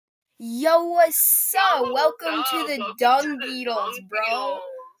Yo, what's up? Yo, Welcome to the welcome Dung to the Beetles, Dung bro. Beetles.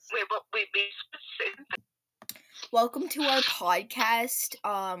 Wait. Welcome to our podcast.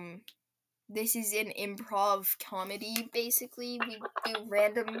 This is an improv comedy, basically. We do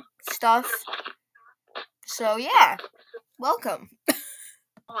random stuff. So, yeah. Welcome.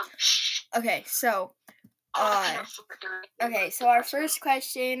 Okay, so our first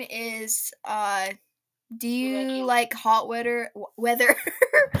question is, do you like hot weather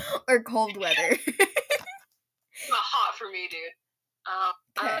or cold weather? It's not hot for me, dude. I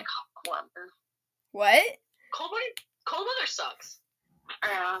like hot weather. What? Cold weather sucks.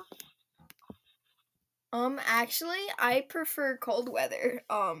 Actually, I prefer cold weather,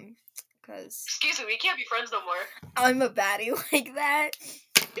 cause... Excuse me, we can't be friends no more. I'm a baddie like that.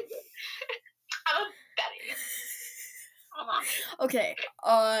 I'm a baddie. Okay,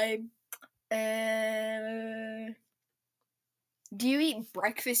 do you eat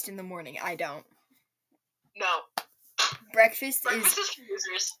breakfast in the morning? I don't. No. Breakfast is for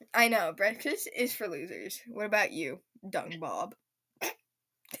losers. I know, breakfast is for losers. What about you, Dung Bob?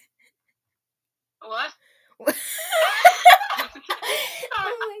 What?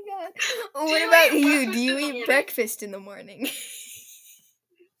 Oh my god. What about you? Do you eat breakfast in the morning?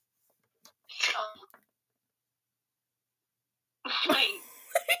 Wait.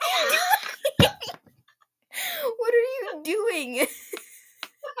 What are you doing? What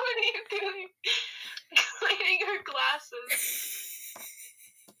are you doing? Cleaning your glasses.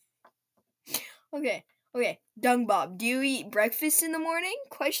 Okay. Dung Bob, do you eat breakfast in the morning?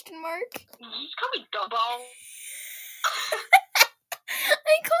 Question mark. Just call me Dung Bob.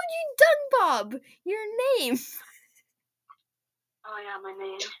 I called you Dung Bob. Your name. Oh yeah, my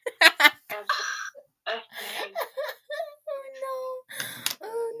name.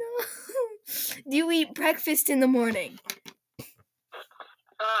 Oh no. Do you eat breakfast in the morning?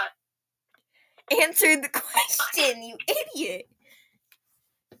 Answer the question, you idiot.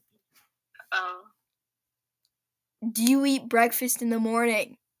 Do you eat breakfast in the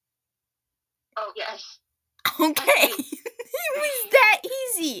morning? Oh, yes. Okay. It was that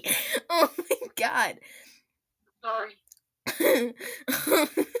easy. Oh my god. Sorry.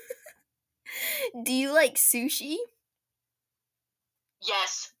 Do you like sushi?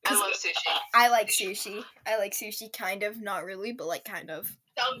 Yes, I love sushi. I like sushi, kind of, not really, but like kind of.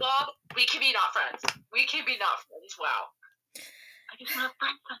 Dung Bob, we can be not friends. Wow. I just want to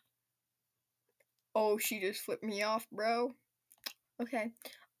friend. Oh, she just flipped me off, bro. Okay.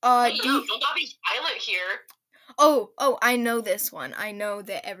 Hey, don't be violent here. Oh, I know this one. I know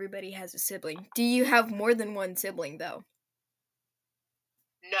that everybody has a sibling. Do you have more than one sibling, though?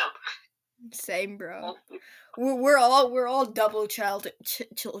 No. Same, bro. We're all double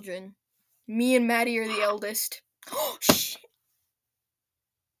children. Me and Maddie are the eldest. Oh shit!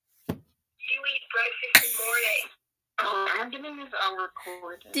 You eat breakfast in the morning. I'm getting this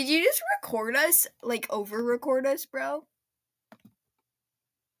recorded. Did you just record us? Like over-record us, bro?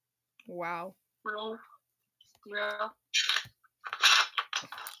 Wow. No. Yeah.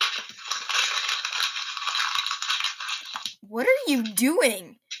 What are you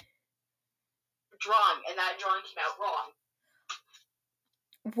doing? Drawing, and that drawing came out wrong.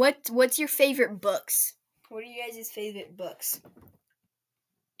 What's your favorite books? What are you guys' favorite books?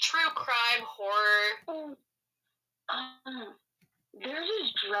 True crime, horror. There's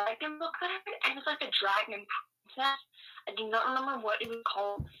this dragon book that I read, and it's like a dragon princess. I do not remember what it was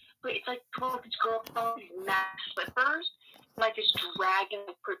called, but it's like this girl with these matte slippers, like this dragon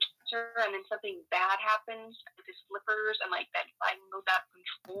protects her, and then something bad happens with the slippers, and like that dragon goes out of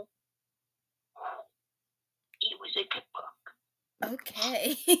control. It was a good book.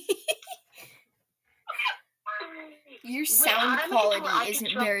 Okay. Your sound quality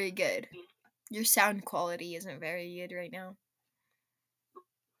isn't very good. Your sound quality isn't very good right now.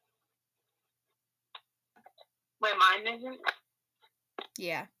 Wait, mine isn't?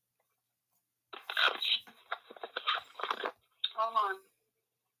 Yeah. Hold on.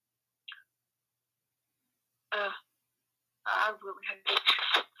 I really had to.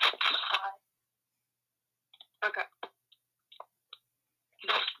 Okay.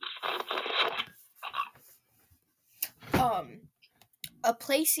 A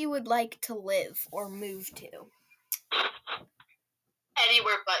place you would like to live or move to?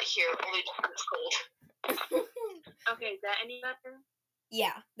 Anywhere but here, only because it's cold. Okay, is that any better?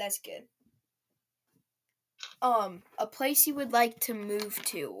 Yeah, that's good. A place you would like to move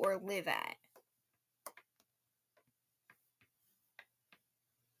to or live at?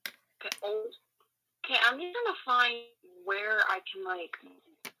 Okay, I'm just gonna find where I can, like,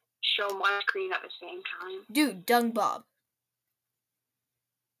 show my screen at the same time. Dude, Dung Bob.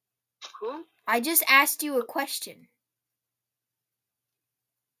 Who? I just asked you a question.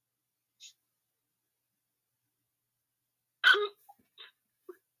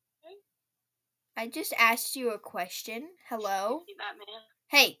 I just asked you a question. Hello? That man.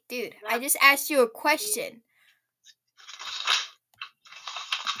 Hey, dude, I Yeah. just asked you a question.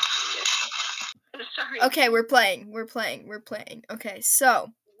 Sorry. Okay, we're playing. Okay,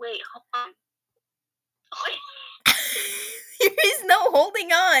 so. Wait, hold on. There is no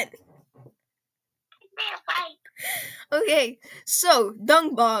holding on. Okay, so,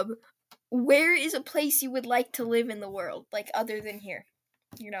 Dung Bob, where is a place you would like to live in the world? Like, other than here?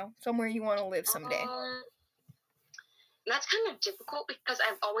 You know, somewhere you want to live someday. That's kind of difficult because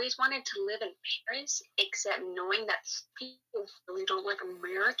I've always wanted to live in Paris, except knowing that people really don't like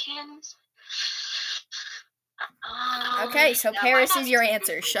Americans. Okay, so yeah, Paris is your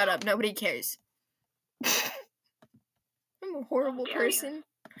answer. Shut up, nobody cares. I'm a horrible person.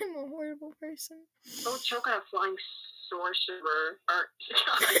 I'm a horrible person. Go choke on a flying sorcerer.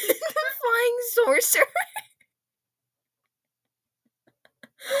 Flying sorcerer.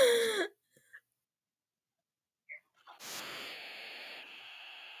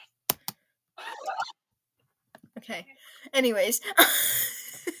 Okay. Anyways.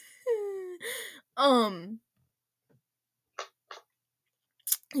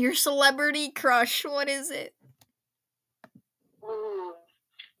 Your celebrity crush, what is it? Ooh.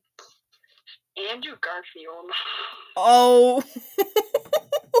 Andrew Garfield. Oh.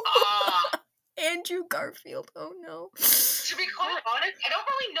 Andrew Garfield. Oh no. To be quite honest, I don't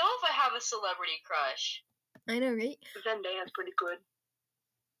really know if I have a celebrity crush. I know, right? Zendaya's pretty good.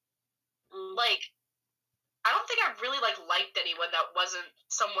 Like, I don't think I really liked anyone that wasn't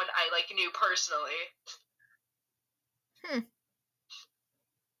someone I knew personally.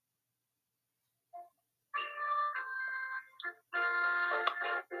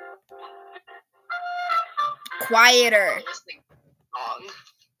 Quieter. Listening song.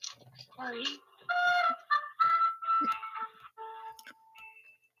 Sorry.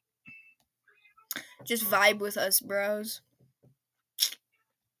 Just vibe with us, bros.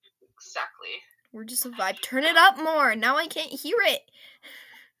 Exactly. We're just a vibe. Turn it up more. Now I can't hear it.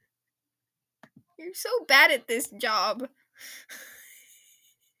 You're so bad at this job.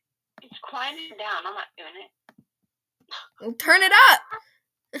 It's quieting down. I'm not doing it. Well, turn it up.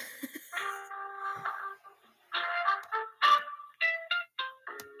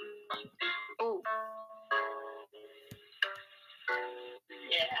 Oh.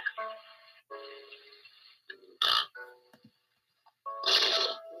 Yeah.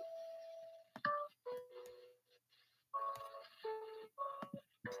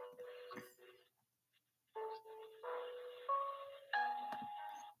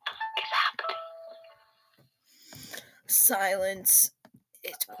 Silence.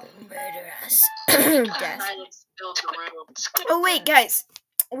 It will murder us. Death. Silence fills the room. Oh wait, guys.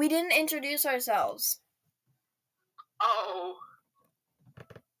 We didn't introduce ourselves. Oh.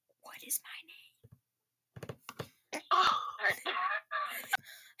 What is my name? Oh.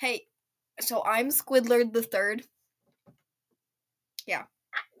 Hey, so I'm Squidler the Third. Yeah.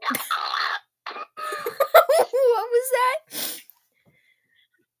 What was that?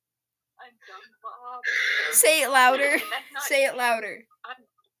 I'm Dung Bob. Say it louder. Say it louder.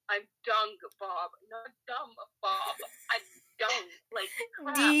 I'm Dung Bob, not Dumb Bob. I'm Dung,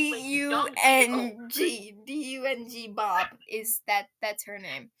 crap. D-U-N-G. D-U-N-G Bob is that's her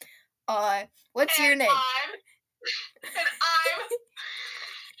name. What's your name?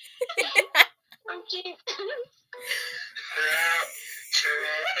 I'm kidding.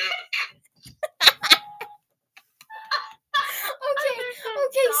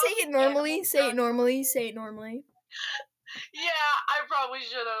 Okay, say it normally. Say it normally. Say it normally. Yeah, I probably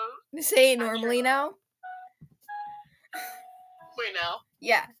should have. Say it normally now. Wait, now?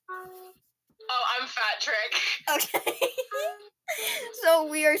 Yeah. Oh, I'm Fat Trick. Okay. So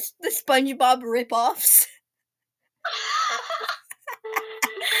we are the SpongeBob ripoffs.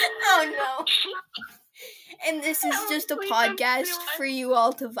 Oh no. And this is just a podcast for you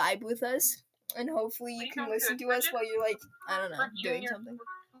all to vibe with us. And hopefully you can listen to us while you're I don't know, doing something.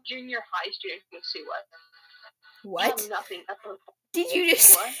 Junior high student can see what? What? Nothing. Did you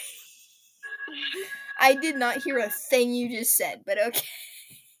just... What? I did not hear a thing you just said, but okay.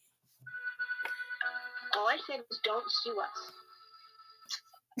 All I said was don't sue us.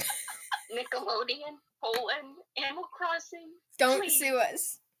 Nickelodeon, Poland, Animal Crossing. Don't please. sue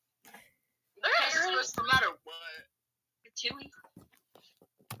us. They're gonna sue us no matter what. Chewy.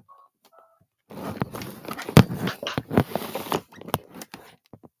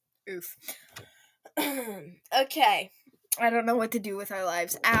 Oof. Okay. I don't know what to do with our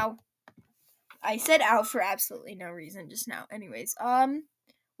lives. Ow. I said ow for absolutely no reason just now. Anyways,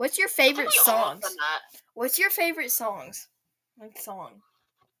 what's your favorite I think we all have songs? done that. What's your favorite songs? Like song.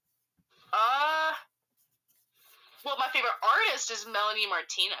 Well, my favorite artist is Melanie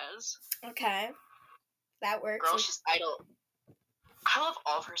Martinez. Okay. That works. Girl, she's idol. I love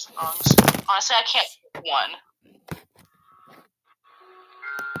all of her songs. Honestly, I can't pick one.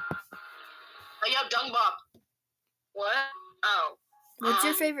 Oh, yo, Dung Bob. What? Oh. What's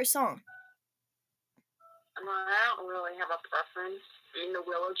your favorite song? I don't really have a preference. I mean, the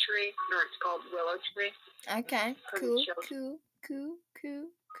Willow Tree, or it's called Willow Tree. Okay. Pretty Cool. chill.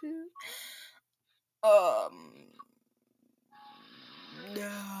 No,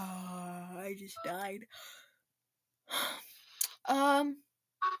 I just died.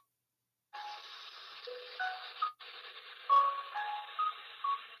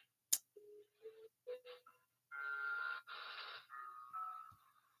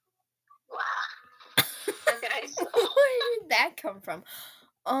 Okay, so Where did that come from?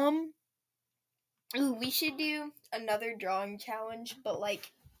 Ooh, we should do another drawing challenge, but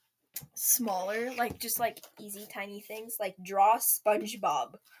like smaller, like just like easy tiny things, like draw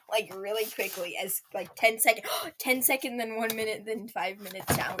SpongeBob like really quickly as like 10 second 10 second then 1 minute then 5 minute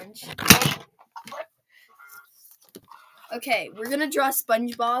challenge. Okay, we're gonna draw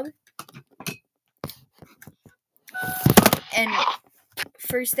SpongeBob, and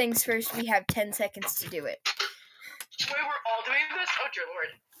first things first, we have 10 seconds to do it. Wait, we're all doing this? Oh, dear Lord.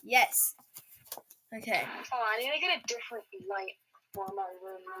 Yes. Okay. oh, I need to get a different light for my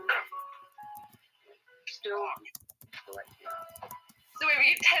room. Still. So wait,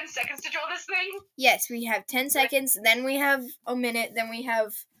 we get 10 seconds to draw this thing? Yes, we have 10 seconds, then we have a minute, then we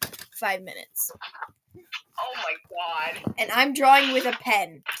have 5 minutes. Oh my god. And I'm drawing with a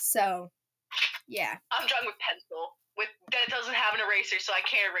pen, so yeah. I'm drawing with pencil. That doesn't have an eraser, so I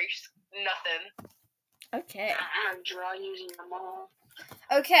can't erase nothing. Okay. I'm gonna draw using them all.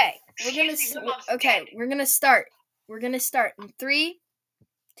 Okay. We're gonna start. We're gonna start in 3,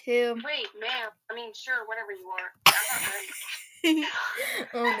 2. Wait, ma'am. I mean, sure, whatever you are. I'm not ready.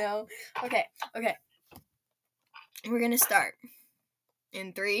 Oh no. Okay. We're gonna start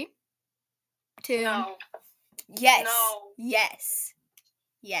in 3, 2. No. Yes. No. Yes.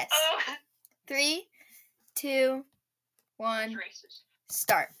 3, 2, 1. Erasers.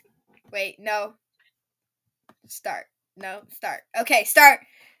 Start. Wait, no. Start. No, start. Okay, start.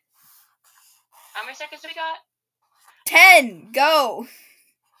 How many seconds do we got? 10. Go.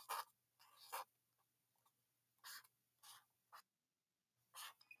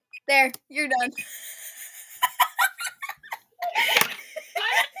 There, you're done.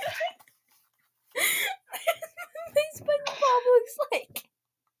 My SpongeBob looks like.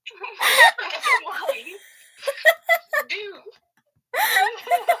 Dude. Oh my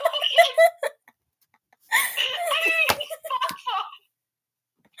god.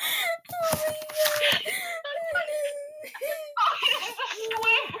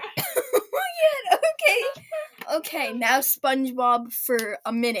 Oh my god, okay, now SpongeBob for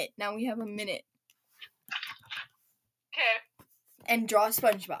a minute. Now we have a minute. Okay. And draw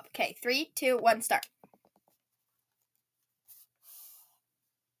SpongeBob. Okay, 3, 2, 1, start.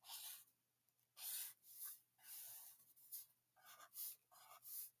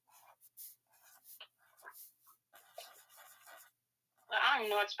 I don't even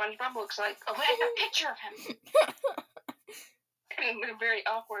know what SpongeBob looks like. Oh, wait, I got a picture of him. A very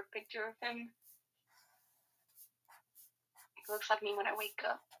awkward picture of him. He looks like me when I wake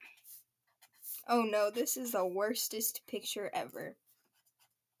up. Oh no, this is the worstest picture ever.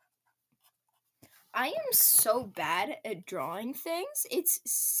 I am so bad at drawing things. It's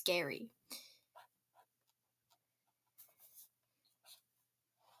scary.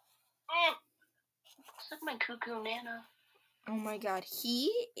 Looks like my cuckoo Nana. Oh my god,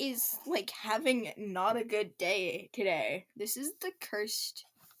 he is like having not a good day today. This is a curse.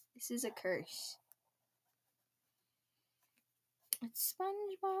 It's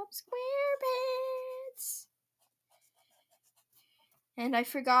SpongeBob SquarePants. And I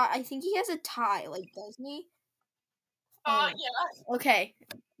forgot, I think he has a tie, like, doesn't he? Yeah. Okay,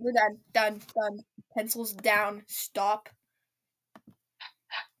 we're done. Done. Pencils down. Stop.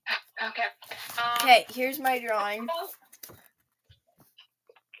 Okay. Okay, here's my drawing.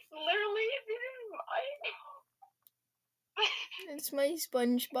 Literally, It's my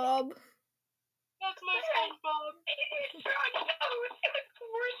SpongeBob. that's my SpongeBob. It's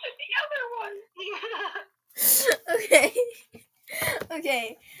worse than the other one.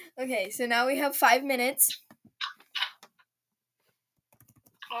 Okay, so now we have 5 minutes.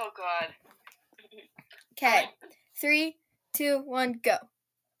 Oh god. Okay, 3, 2, 1, go.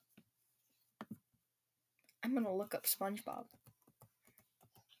 I'm gonna look up SpongeBob.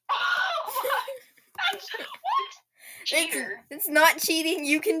 Oh my! That's what? Cheater. It's not cheating.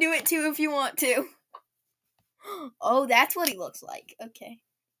 You can do it too if you want to. Oh, that's what he looks like. Okay.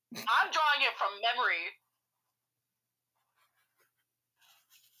 I'm drawing it from memory.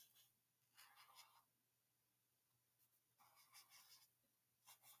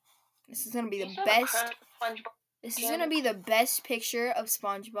 This is gonna be the These are best. current SpongeBob. This is gonna be the best picture of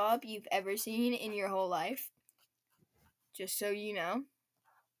SpongeBob you've ever seen in your whole life. Just so you know.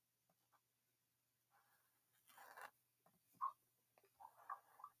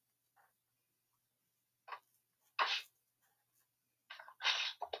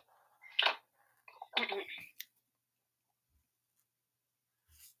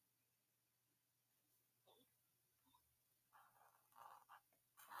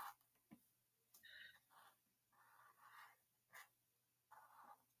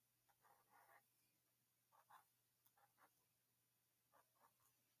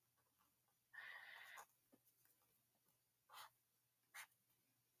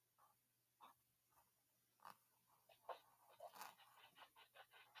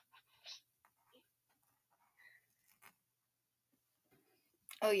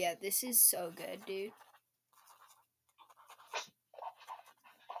 Oh yeah, this is so good, dude.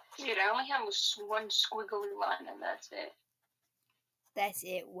 Dude, I only have one squiggly line, and that's it. That's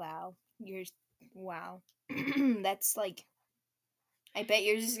it. Wow. Wow. That's like, I bet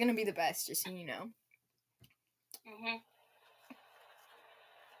yours is gonna be the best, just so you know. Mhm.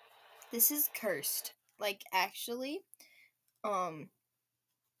 This is cursed. Like, actually,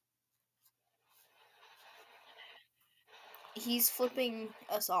 he's flipping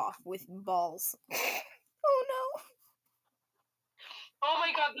us off with balls. Oh no. Oh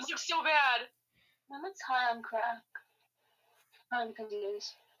my god, this looks so bad. Man, that's high on crack. Because it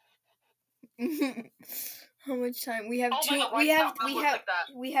is. How much time? We have Oh my two. god, why We does have. that We look have. like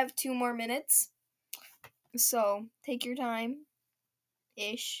that? We have 2 more minutes. So take your time.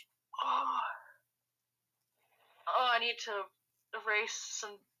 Ish. Oh, I need to erase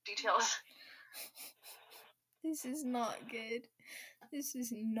some details. This is not good. This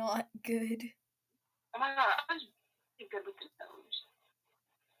is not good. Oh my god, I was really good with the nose.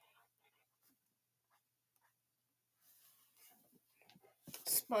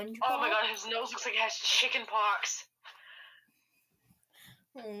 SpongeBob. Oh my god, his nose looks like it has chicken pox.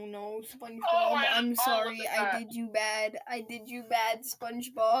 Oh no, SpongeBob. Oh, I I'm just sorry. looked at I that. did you bad. I did you bad,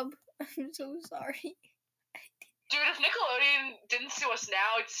 SpongeBob. I'm so sorry. Dude, if Nickelodeon didn't sue us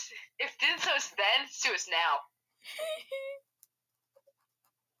now, if didn't sue us then, sue us now.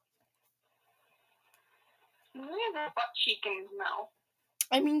 Look at that butt cheek in his mouth.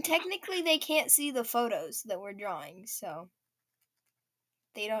 I mean, technically, they can't see the photos that we're drawing, so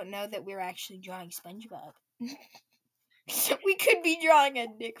they don't know that we're actually drawing SpongeBob. We could be drawing a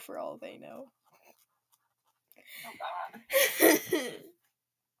dick for all they know. Oh god.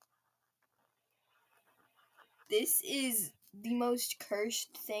 This is the most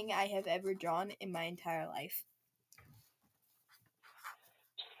cursed thing I have ever drawn in my entire life.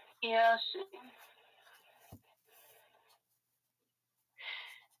 Yes.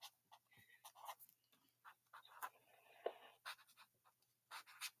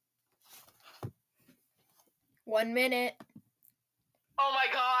 One minute. Oh my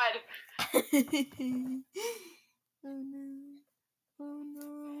god. Oh no. Oh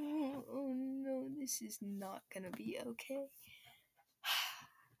no. Oh no. This is not gonna be okay.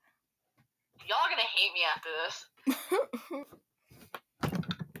 Y'all are gonna hate me after this.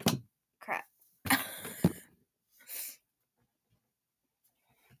 Crap. I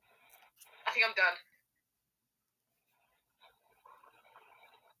think I'm done.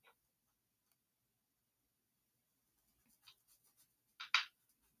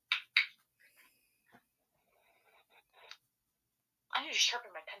 I need to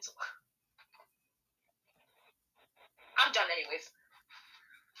sharpen my pencil. I'm done anyways.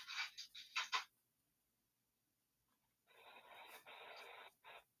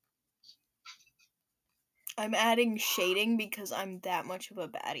 I'm adding shading because I'm that much of a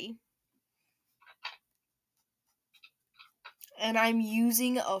baddie. And I'm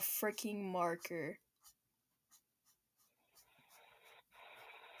using a freaking marker.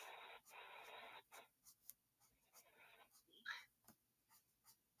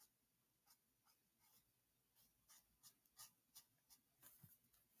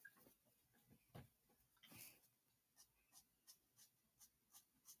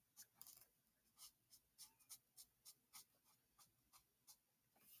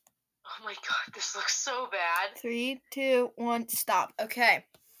 Oh my god, this looks so bad. 3, 2, 1, stop. Okay.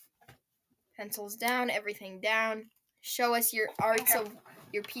 Pencils down, everything down. Show us your arts of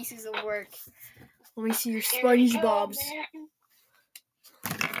your pieces of work. Let me see your Here we go, SpongeBob's. man.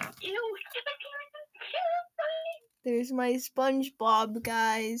 Ew. There's my SpongeBob,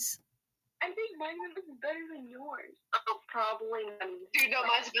 guys. I think mine was better than yours. Oh, probably. Dude, no,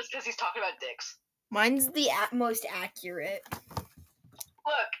 mine's best because he's talking about dicks. Mine's the most accurate.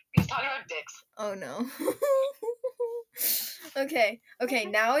 Look, he's talking about dicks. Oh no. Okay,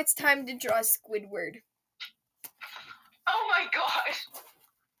 now it's time to draw Squidward. Oh my gosh.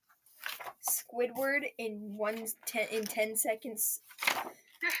 Squidward in 10 seconds.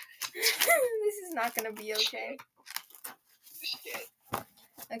 This is not gonna be okay. Shit.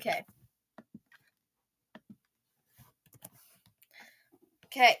 Okay.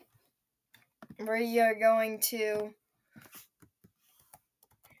 We are going to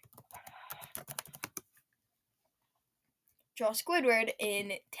draw Squidward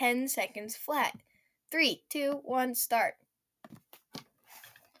in 10 seconds flat. 3, 2, 1, start.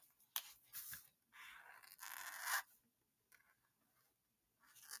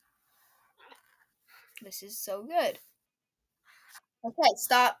 This is so good. Okay,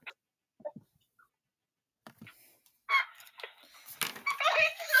 stop.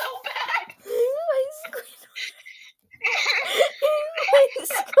 It's so bad. My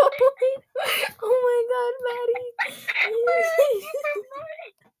Squidward. Oh my god, Maddie.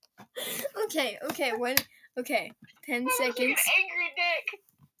 Okay. 10 seconds. Like an angry dick.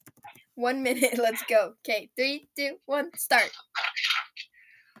 1 minute, let's go. Okay, 3, 2, 1, start.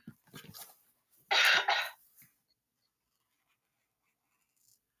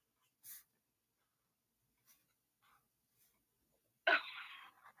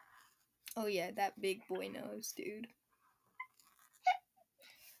 Oh yeah, that big boy nose, dude.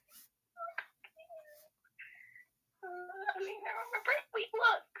 I mean, I remember sweet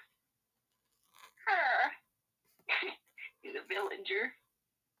looks. Her. He's a villager.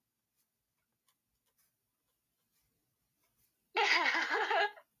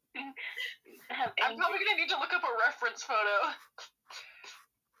 I'm probably gonna need to look up a reference photo.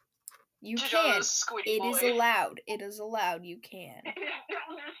 You to draw can. this Squiddy It boy. is allowed. It is allowed. You can. That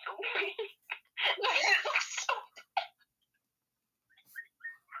was so weird. It looks so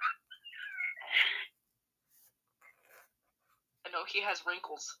I know he has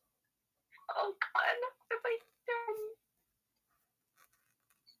wrinkles. Oh god, what have I done?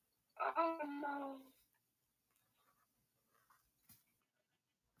 Oh no.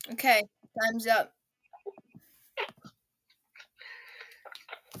 Okay, time's up.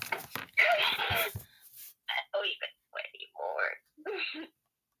 I don't even sweat anymore.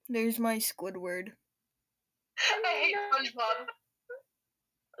 There's my Squidward. I hate SpongeBob.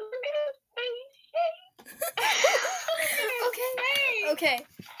 Look at his face.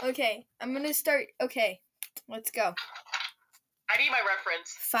 Okay. I'm gonna start. Okay, let's go. I need my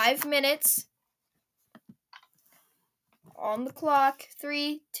reference. 5 minutes. On the clock.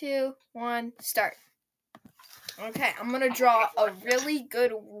 3, 2, 1, start. Okay, I'm gonna draw a really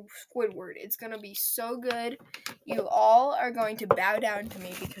good Squidward. It's gonna be so good. You all are going to bow down to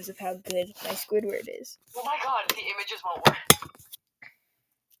me because of how good my Squidward is. Oh my god, the images won't work.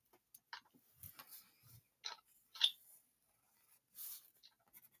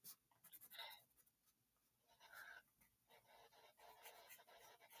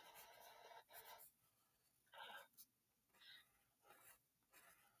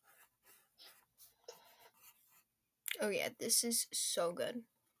 Oh yeah, this is so good.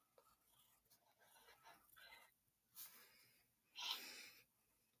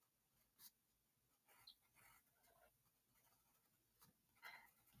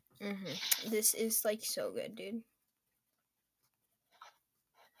 This is like so good, dude.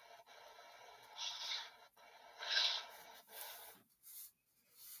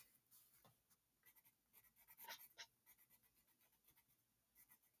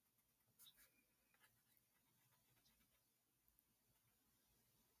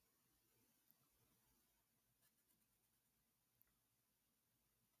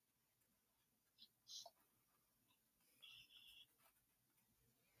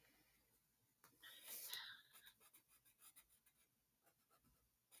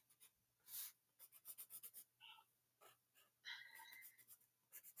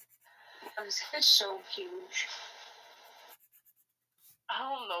 This is so huge. I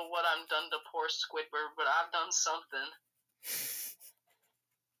don't know what I've done to poor Squidward, but I've done something.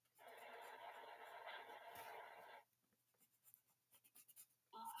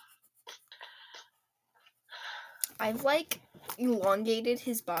 I've like elongated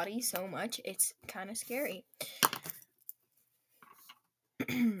his body so much, it's kind of scary.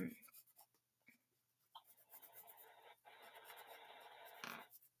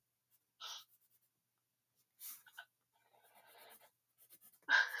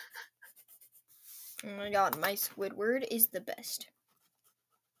 my god, my Squidward is the best.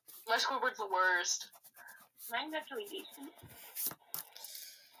 My Squidward's the worst. Mine's actually decent.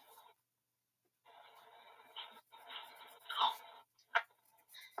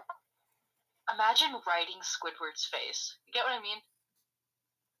 Imagine writing Squidward's face. You get what I mean?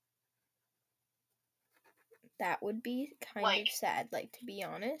 That would be kind of sad, like, to be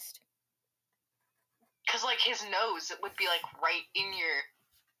honest. Because, like, his nose, it would be, like, right in your...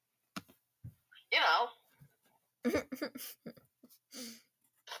 You know.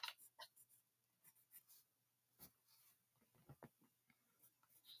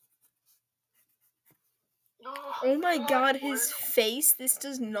 Oh my god, his face. This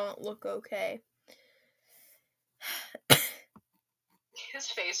does not look okay. His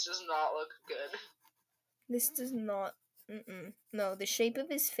face does not look good. This does not... No, the shape of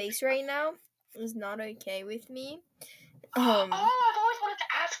his face right now is not okay with me. Oh, I've always wanted to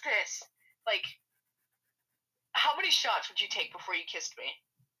ask this. Like, how many shots would you take before you kissed me?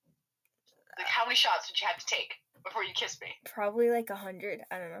 Like, how many shots would you have to take before you kissed me? Probably like 100.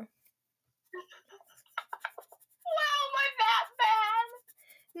 I don't know. Wow, am I that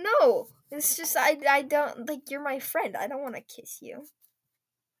bad? No, it's just I don't, like, you're my friend. I don't want to kiss you.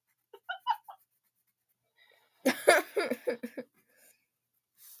 Give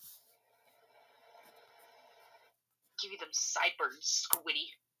you them sideburns, Squiddy.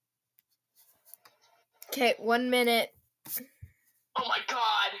 Okay, 1 minute. Oh my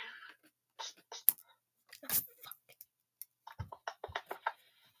god.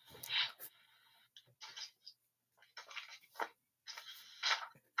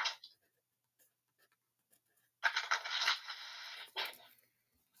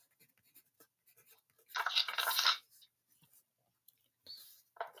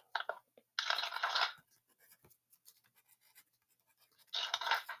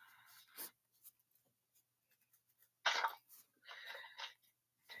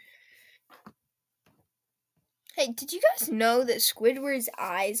 Hey, did you guys know that Squidward's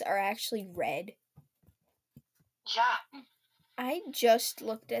eyes are actually red? Yeah. I just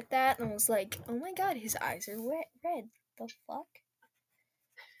looked at that and was like, oh my god, his eyes are red. The fuck?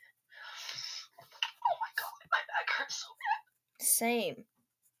 Oh my god, my back hurts so bad. Same.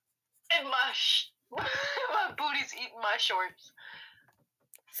 And my booty's eating my shorts.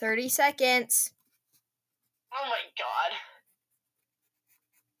 30 seconds. Oh my god.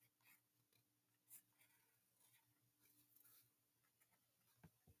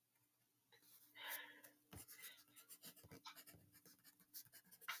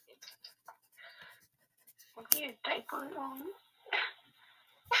 I'll get a diaper on.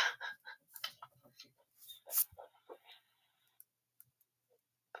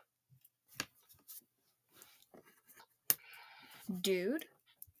 Dude.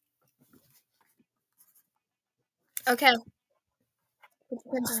 Okay. Put the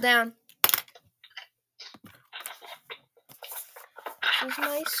pencils down. This is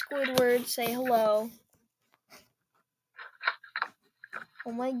my Squidward. Say hello.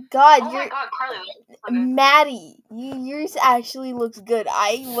 Oh my god, Oh you're... my god, Carly. Maddie, yours actually looks good.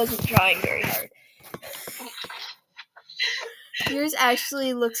 I wasn't trying very hard. Yours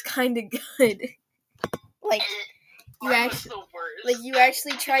actually looks kind of good. Like, you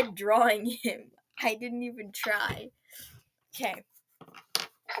actually tried drawing him. I didn't even try. Okay.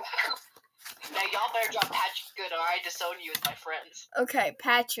 Now y'all better draw Patrick good or I disown you as my friends. Okay,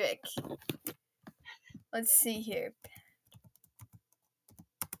 Patrick. Let's see here.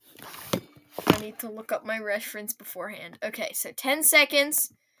 I need to look up my reference beforehand. Okay, so 10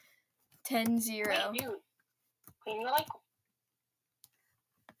 seconds. 10-0. Wait, dude. Can you like...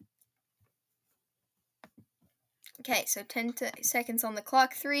 Okay, so 10 seconds on the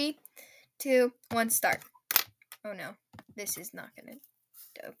clock. 3, 2, 1, start. Oh no, this is not gonna...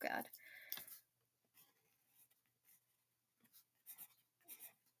 Oh god.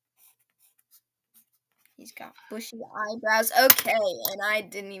 He's got bushy eyebrows. Okay, and I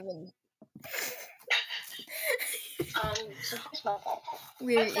didn't even... so who's my fault?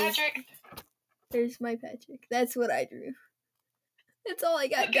 Where That's Patrick. There's my Patrick. That's what I drew. That's all I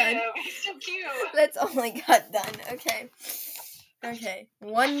got Look done. at him. He's so cute. That's all I got done. Okay. Okay.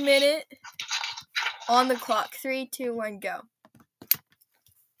 1 minute on the clock. 3, 2, 1, go.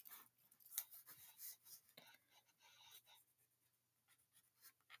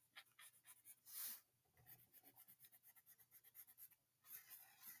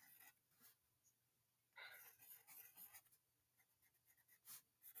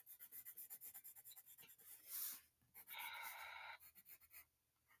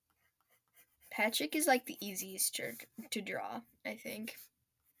 Patrick is like the easiest to draw, I think.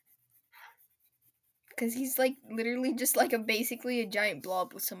 Because he's like literally just like basically a giant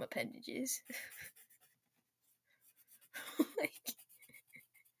blob with some appendages. Like...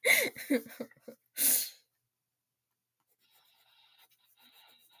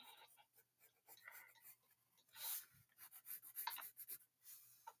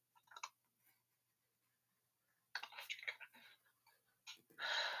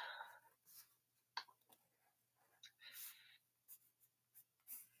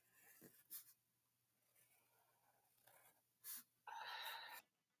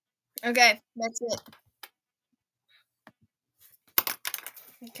 Okay, that's it.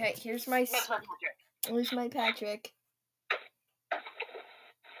 Okay, here's my That's my project. here's my Patrick.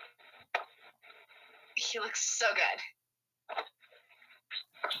 He looks so good.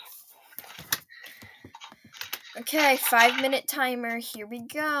 Okay, 5-minute timer. Here we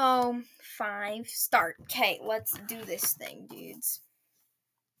go. 5, start. Okay, let's do this thing, dudes.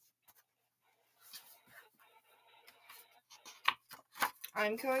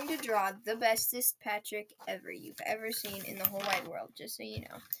 I'm going to draw the bestest Patrick ever you've ever seen in the whole wide world, just so you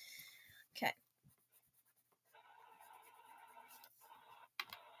know. Okay.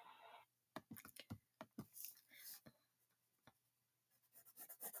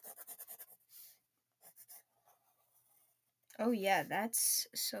 Oh yeah, that's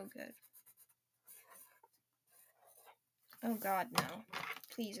so good. Oh god, no.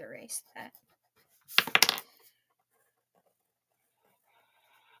 Please erase that.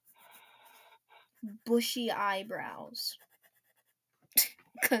 Bushy eyebrows.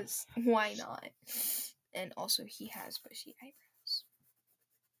 Because why not? And also, he has bushy eyebrows.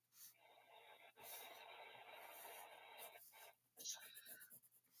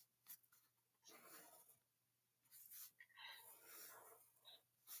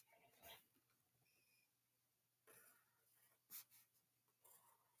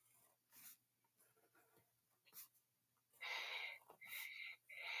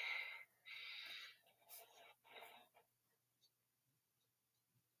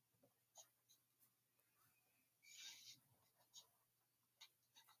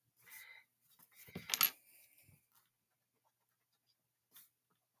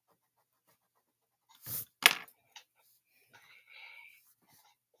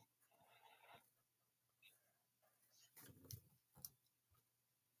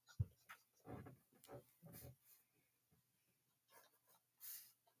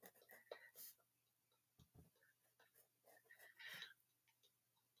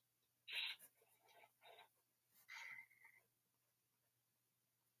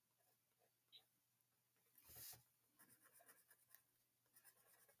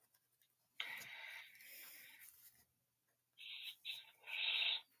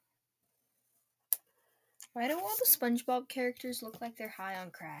 Why do all the SpongeBob characters look like they're high on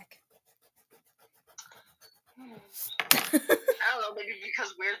crack? I don't know, maybe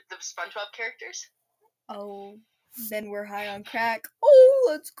because we're the SpongeBob characters? Oh, then we're high on crack. Oh,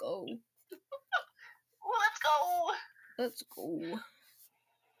 let's go. Well, let's go! Let's go.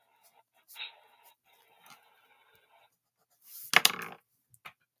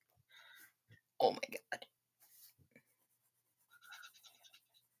 Oh my god.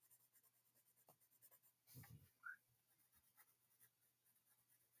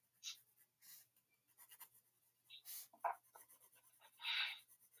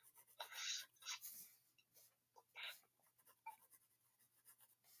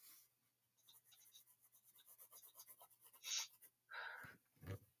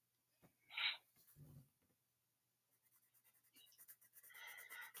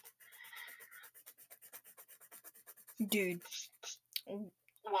 Dude.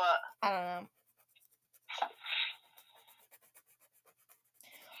 What? I don't know.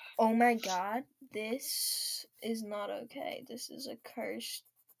 Oh my god, this is not okay. This is a cursed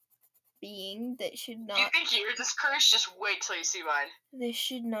being that should You not. think yours is cursed? Just wait till you see mine. This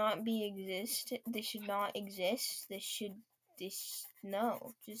should not be exist. This should not exist.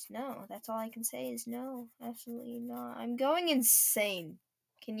 No. Just no. That's all I can say is no. Absolutely not. I'm going insane.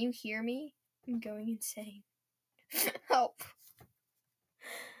 Can you hear me? I'm going insane. Help.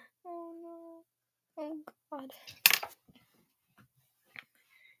 Oh no. Oh god.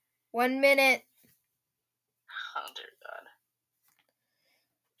 1 minute. Oh dear God.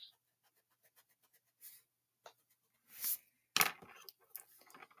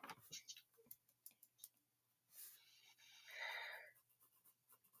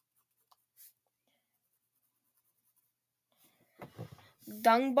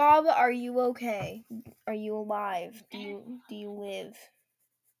 Dung Bob, are you okay? Are you alive? Do you live?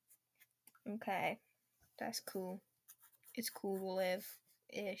 Okay. That's cool. It's cool to live.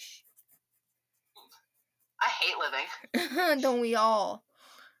 Ish. I hate living. Don't we all?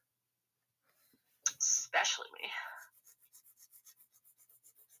 Especially me.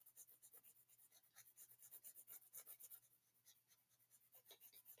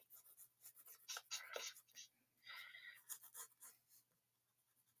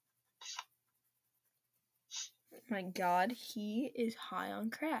 My God, he is high on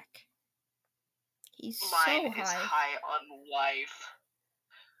crack. He's Mine so is high. high on life.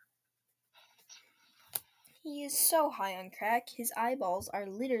 He is so high on crack, his eyeballs are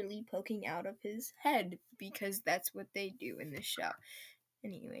literally poking out of his head because that's what they do in this show.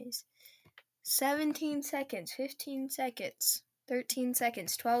 Anyways, 17 seconds, 15 seconds, 13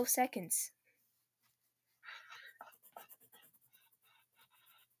 seconds, 12 seconds.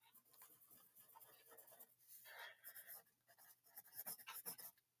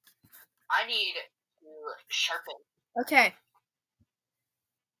 I need to sharpen. Okay.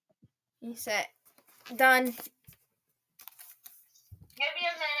 You set. Done. Give me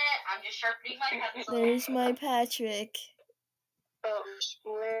a minute. I'm just sharpening my pencil. There's my Patrick. Oh,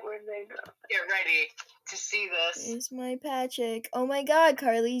 where'd they go? Get ready to see this. There's my Patrick. Oh my God,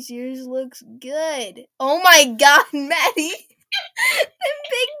 Carly's, yours looks good. Oh my God, Maddie. The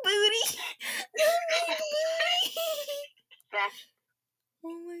big booty. The big booty.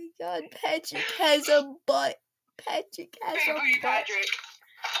 Oh my God, Patrick has a butt. Patrick has Big a booty butt. Patrick.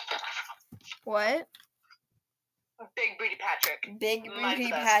 What? Big booty Patrick. Big Mine's booty the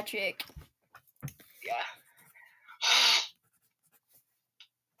best. Patrick. Yeah.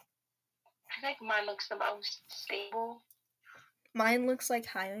 I think mine looks the most stable. Mine looks like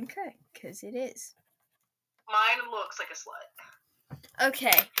high on crack, because it is. Mine looks like a slut.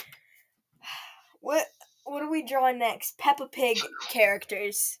 Okay. What are we drawing next? Peppa Pig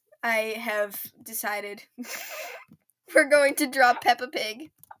characters. I have decided we're going to draw Peppa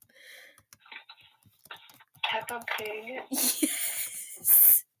Pig. Peppa Pig.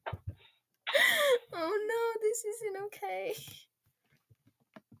 Yes. Oh no, this isn't okay.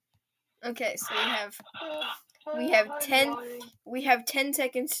 Okay, so we have 10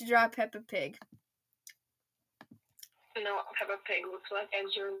 seconds to draw Peppa Pig. I know what Peppa Pig looks like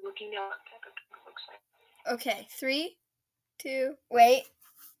as you're looking at what Peppa Pig looks like. Okay, 3, 2, wait.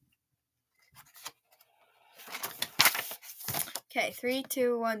 Okay, 3,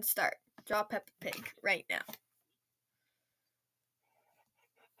 2, 1, start. Draw Peppa Pig right now.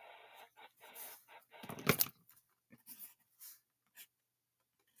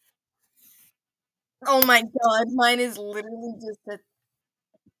 Oh my God, mine is literally just a.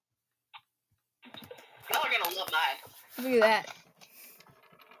 Y'all are gonna love mine. Look at that.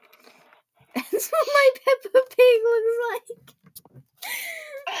 That's what my Peppa Pig looks like.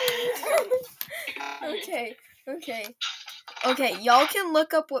 Okay, y'all can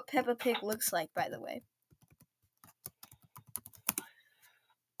look up what Peppa Pig looks like, by the way.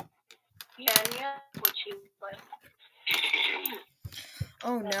 Yeah, what you like.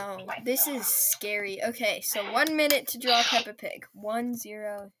 Oh no, this is scary. Okay, so 1 minute to draw Peppa Pig. 1,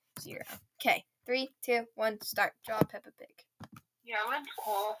 0, 0. Okay, 3, 2, 1, start. Draw Peppa Pig. Yeah, I would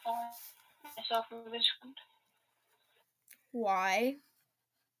qualify myself for this one. Why?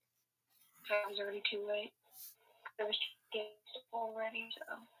 Because it was already too late. There was games already, so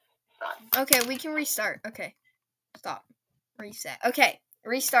fine. Okay, we can restart. Okay, stop. Reset. Okay,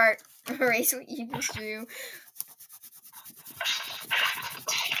 restart. Erase what you just drew.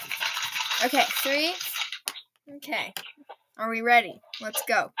 Okay, 3. Okay. Are we ready? Let's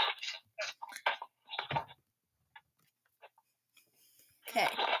go. Okay.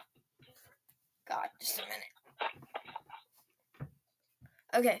 God, just a minute.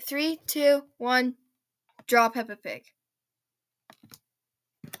 Okay, 3, 2, 1. Draw Peppa Pig.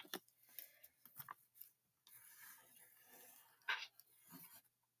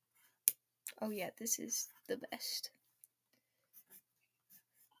 Oh yeah, this is the best.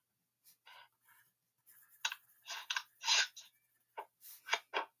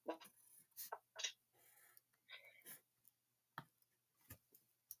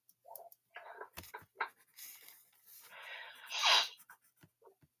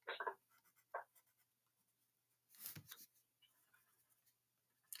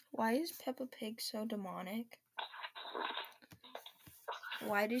 Why is Peppa Pig so demonic?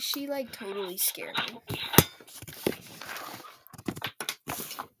 Why does she, like, totally scare me?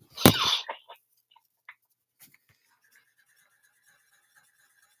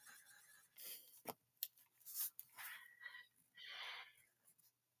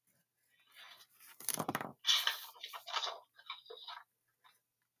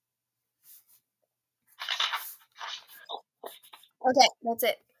 Okay, that's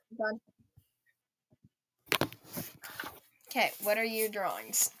it. Done. Okay, what are your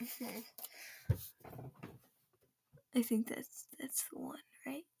drawings? I think that's the one,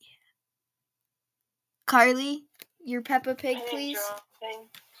 right? Yeah. Carly, your Peppa Pig, I didn't please. draw anything.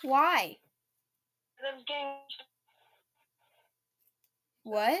 Why? I was getting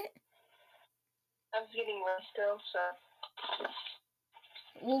What? wet still, so.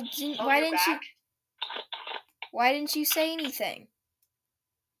 Well, Oh, why you're didn't you? back? Why didn't you say anything?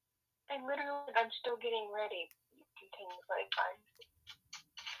 I'm still getting ready. You continue,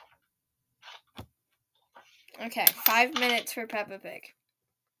 fine. Okay, 5 minutes for Peppa Pig.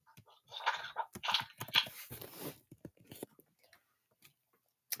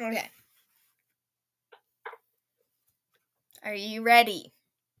 Okay. Are you ready?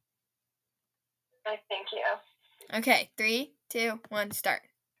 I think, yeah. Okay, 3, 2, 1, start.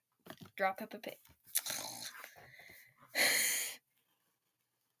 Draw Peppa Pig.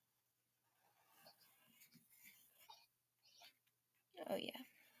 Oh yeah,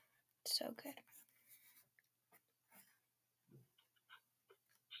 so good.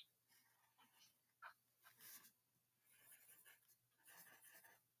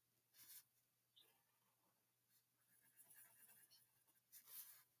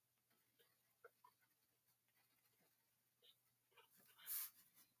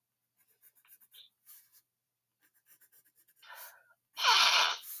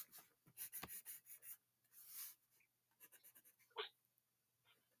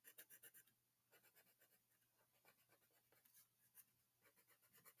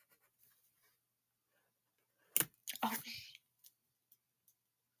 Oh.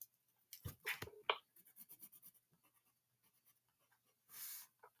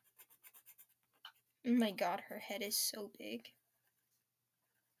 Oh my god, her head is so big.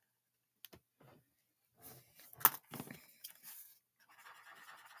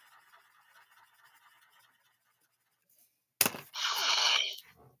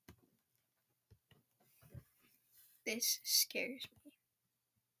 This scares me.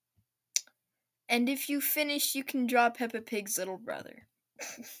 And if you finish, you can draw Peppa Pig's little brother.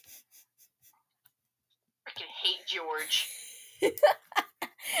 Freaking hate George.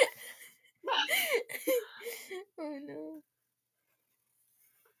 Oh no.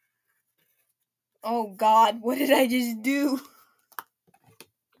 Oh god, what did I just do?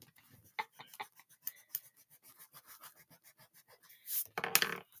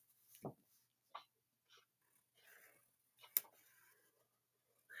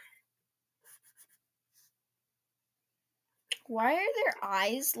 Why are their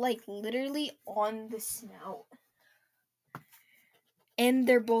eyes like literally on the snout? And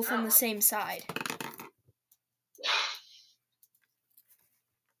they're both on the same side.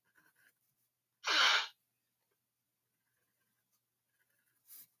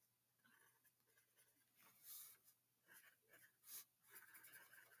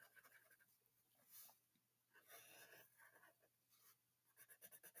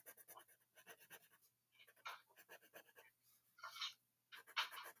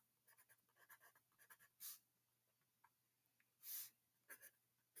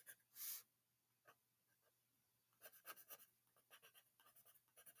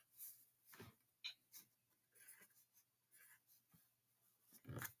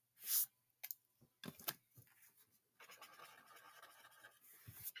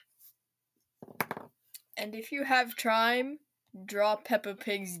 And if you have time, draw Peppa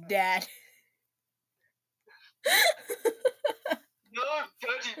Pig's dad. No,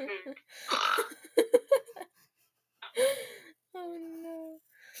 Daddy Pig. Oh no.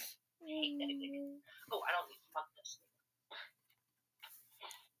 I hate Daddy Pig. Oh, I don't need to mug this.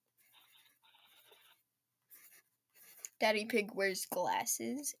 Daddy Pig wears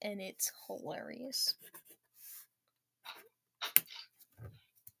glasses and it's hilarious.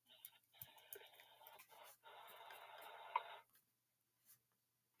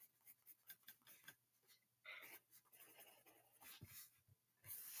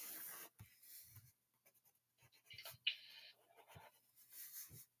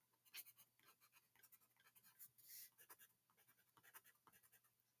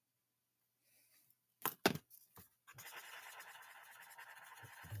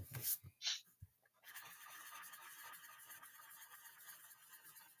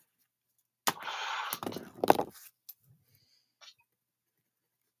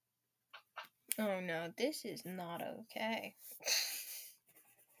 Oh no, this is not okay.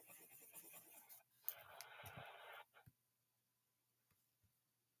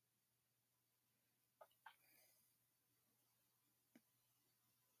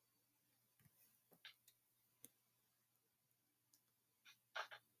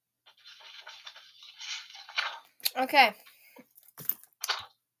 Okay.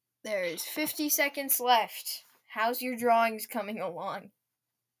 There's 50 seconds left. How's your drawings coming along?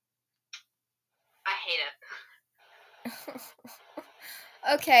 I hate it.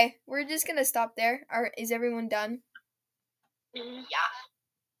 Okay, we're just gonna stop there. Is everyone done? Yeah.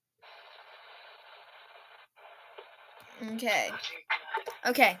 Okay.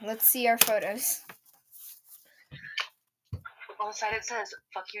 Okay, let's see our photos. On the side it says,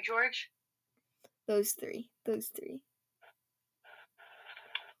 "Fuck you, George." Those three.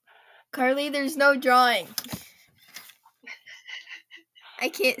 Carly, there's no drawing. I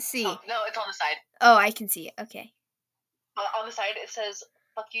can't see. Oh, no, it's on the side. Oh, I can see it. Okay. On the side it says,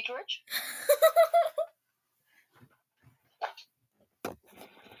 "Fuck you, George."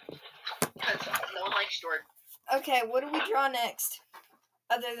 Because no one likes George. Okay, what do we draw next?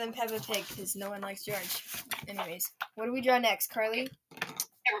 Other than Peppa Pig, because no one likes George. Anyways, what do we draw next, Carly?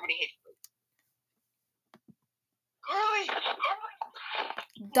 Everybody hates George. Carly!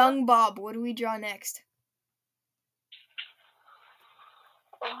 Dung Bob, what do we draw next?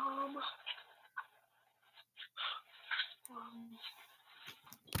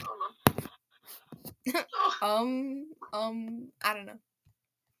 I don't know.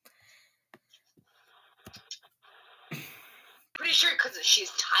 Pretty sure because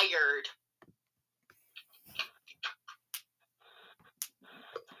she's tired.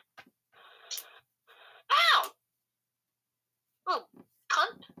 Ow! Oh,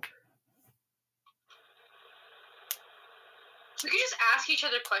 cunt. We can just ask each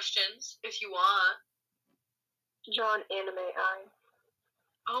other questions if you want. John Anime Eye.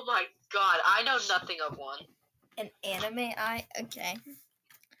 Oh my god, I know nothing of one. An anime eye? Okay.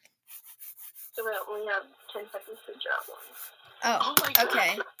 So we only have 10 seconds to draw one. Oh, my god.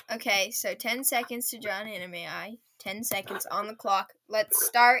 okay. Okay, so 10 seconds to draw an anime eye. 10 seconds on the clock. Let's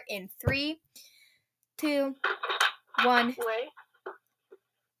start in 3, 2, 1. Wait.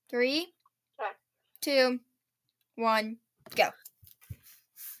 3, Okay. 2, 1, go.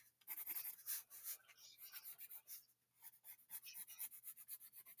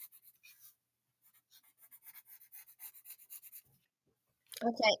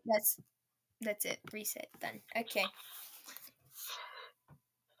 Okay, that's it. Reset. Done. Okay.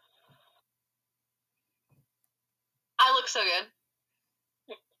 I look so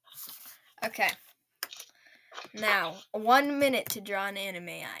good. Okay. Now, 1 minute to draw an anime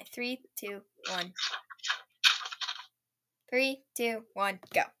eye. 3, 2, 1. 3, 2, 1,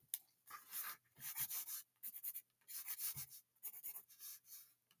 go.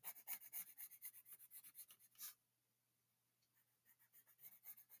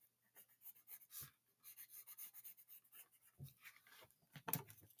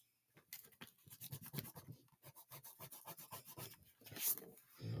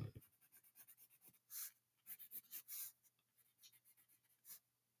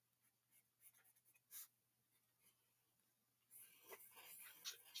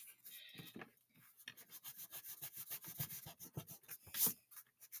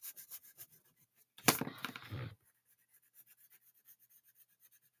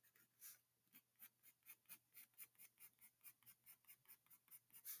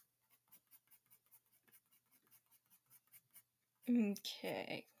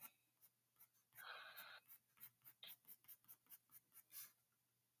 Okay.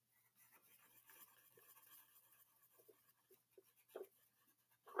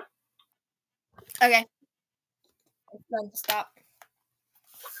 Okay. Done. Stop.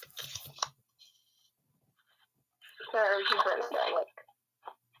 Sorry, she's right there. Like,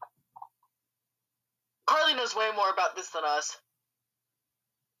 Carly knows way more about this than us.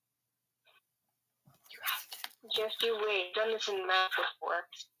 just you wait. Done this in math before.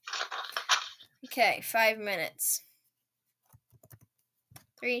 Okay, 5 minutes.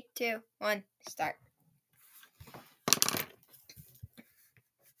 3, 2, 1, start.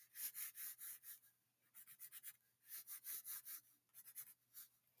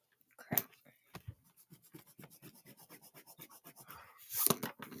 Crap.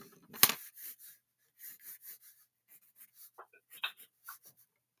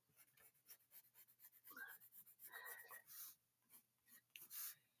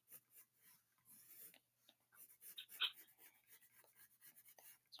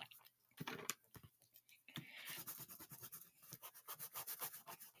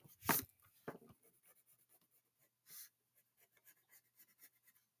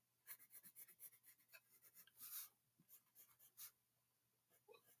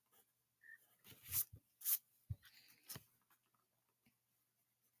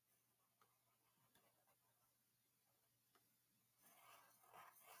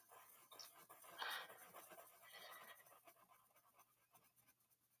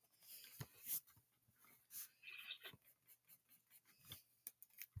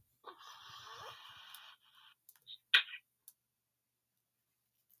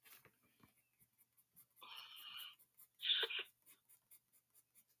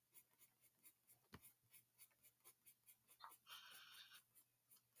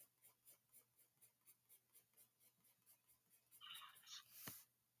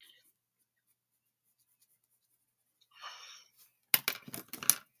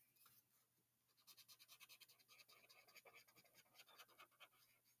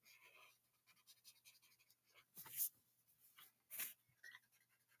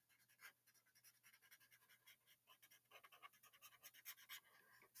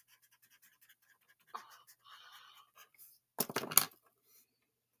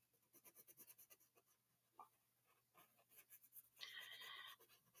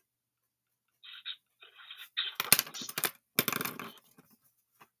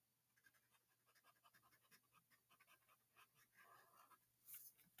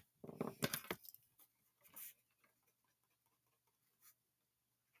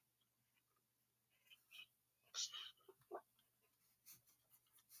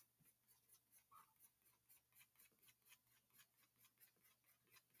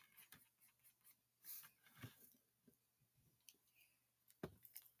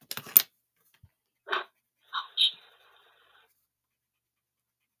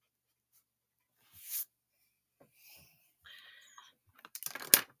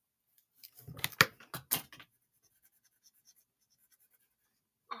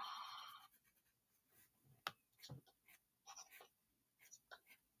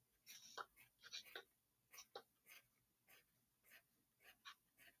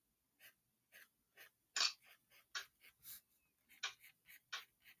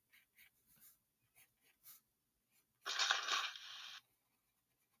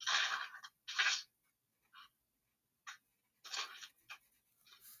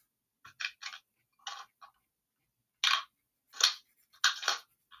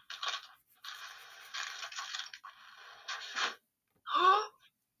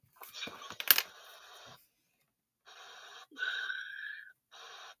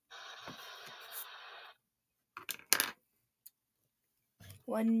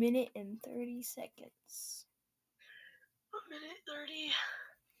 1 minute and 30 seconds. 1 minute 30.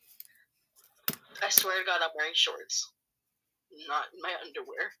 I swear to God, I'm wearing shorts. Not in my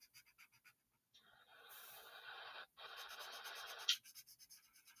underwear.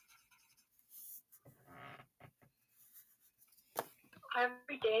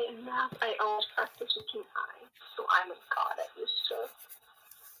 Every day in math, I always practice looking eyes, so I'm a god at this stuff.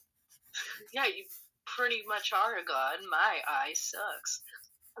 Yeah, you pretty much are a god. My eye sucks.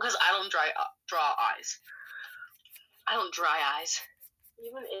 Because I don't draw eyes. I don't dry eyes.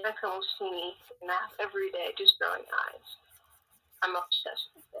 Even if I can see me in math every day, just drawing eyes. I'm obsessed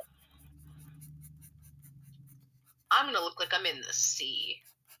with it. I'm gonna look like I'm in the sea.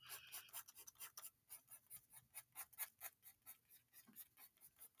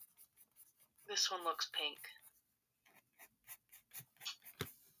 This one looks pink.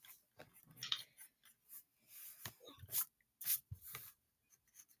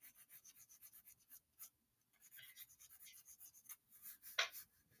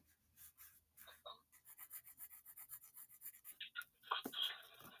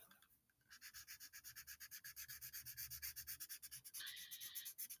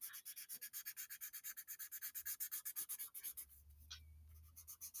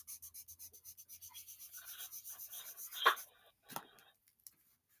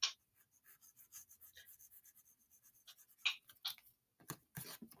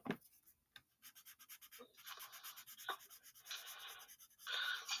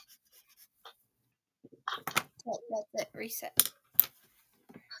 Oh, that's it. Reset.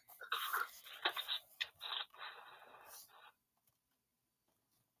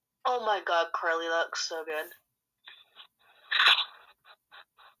 Oh my god, Carly looks so good.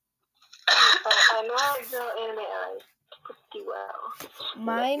 I know I draw anime eyes pretty well.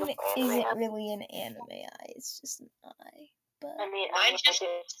 Mine isn't really an anime eye. It's just an eye. But I mean, Mine's just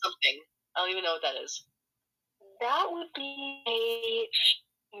something. I don't even know what that is. that would be a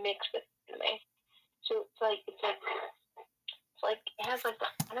mix with anime. So it's like it has like the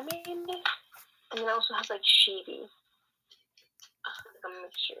anime in it, and it also has like chibi. Like a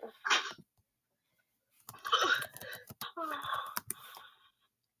mixture.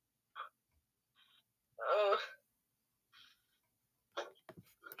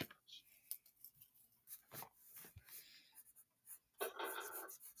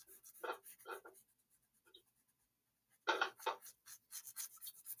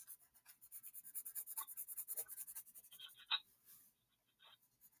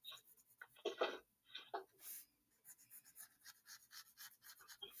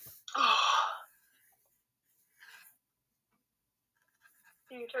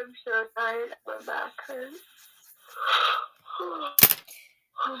 I'm so tired. My back hurts.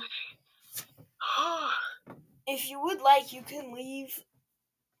 if you would like, you can leave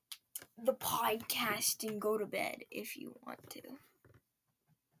the podcast and go to bed if you want to.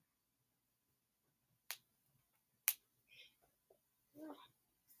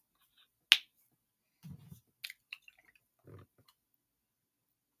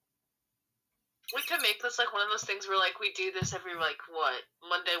 We could make this like one of those things where like we do this every like what?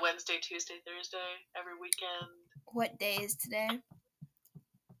 Monday, Wednesday, Tuesday, Thursday, every weekend. What day is today?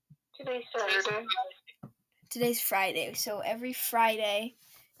 Today's Saturday. Today's Friday, so every Friday,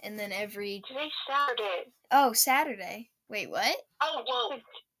 and then every... Today's Saturday. Oh, Saturday. Wait, what? Oh, whoa.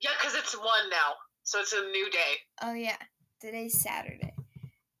 Yeah, because it's 1 now, so it's a new day. Oh, yeah. Today's Saturday.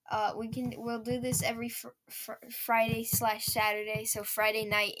 We'll do this every Friday/Saturday, so Friday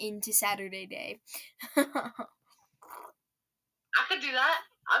night into Saturday day. I could do that.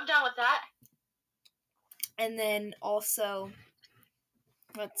 I'm down with that. And then also,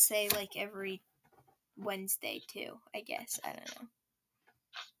 let's say like every Wednesday too, I guess. I don't know.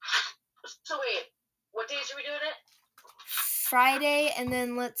 So wait, what days are we doing it? Friday, and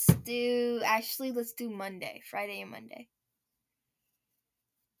then let's do Monday. Friday and Monday.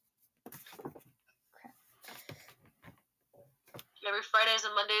 Every Fridays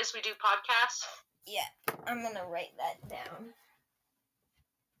and Mondays we do podcasts? Yeah, I'm gonna write that down.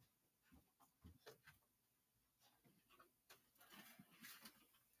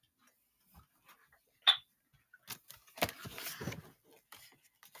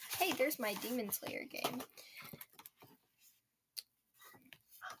 Hey, there's my Demon Slayer game.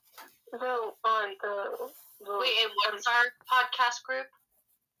 So on the Wait, and what's our podcast group?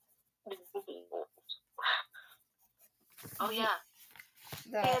 Oh yeah.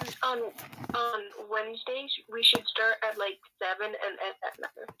 And on Wednesdays we should start at like 7 and end at 9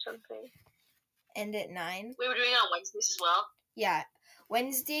 or something. End at 9. We were doing it on Wednesdays as well. Yeah,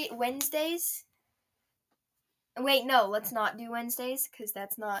 Wednesdays. Wait, no, let's not do Wednesdays, because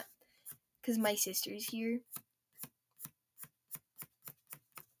that's not... Because my sister's here.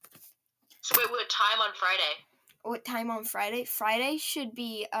 So wait, what time on Friday? What time on Friday? Friday should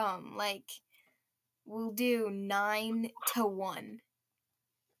be, we'll do 9 to 1.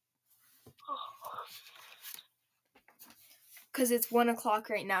 Because it's 1 o'clock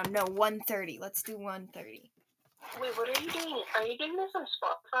right now. No, 1:30. Let's do 1:30. Wait, what are you doing? Are you doing this on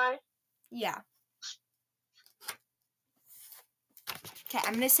Spotify? Yeah. Okay,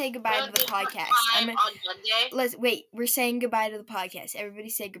 I'm gonna say goodbye to the podcast. On Monday? Wait, we're saying goodbye to the podcast. Everybody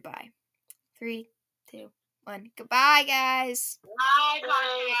say goodbye. 3, 2, 1. Goodbye, guys. Bye,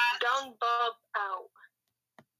 Wait, Dung Bob out.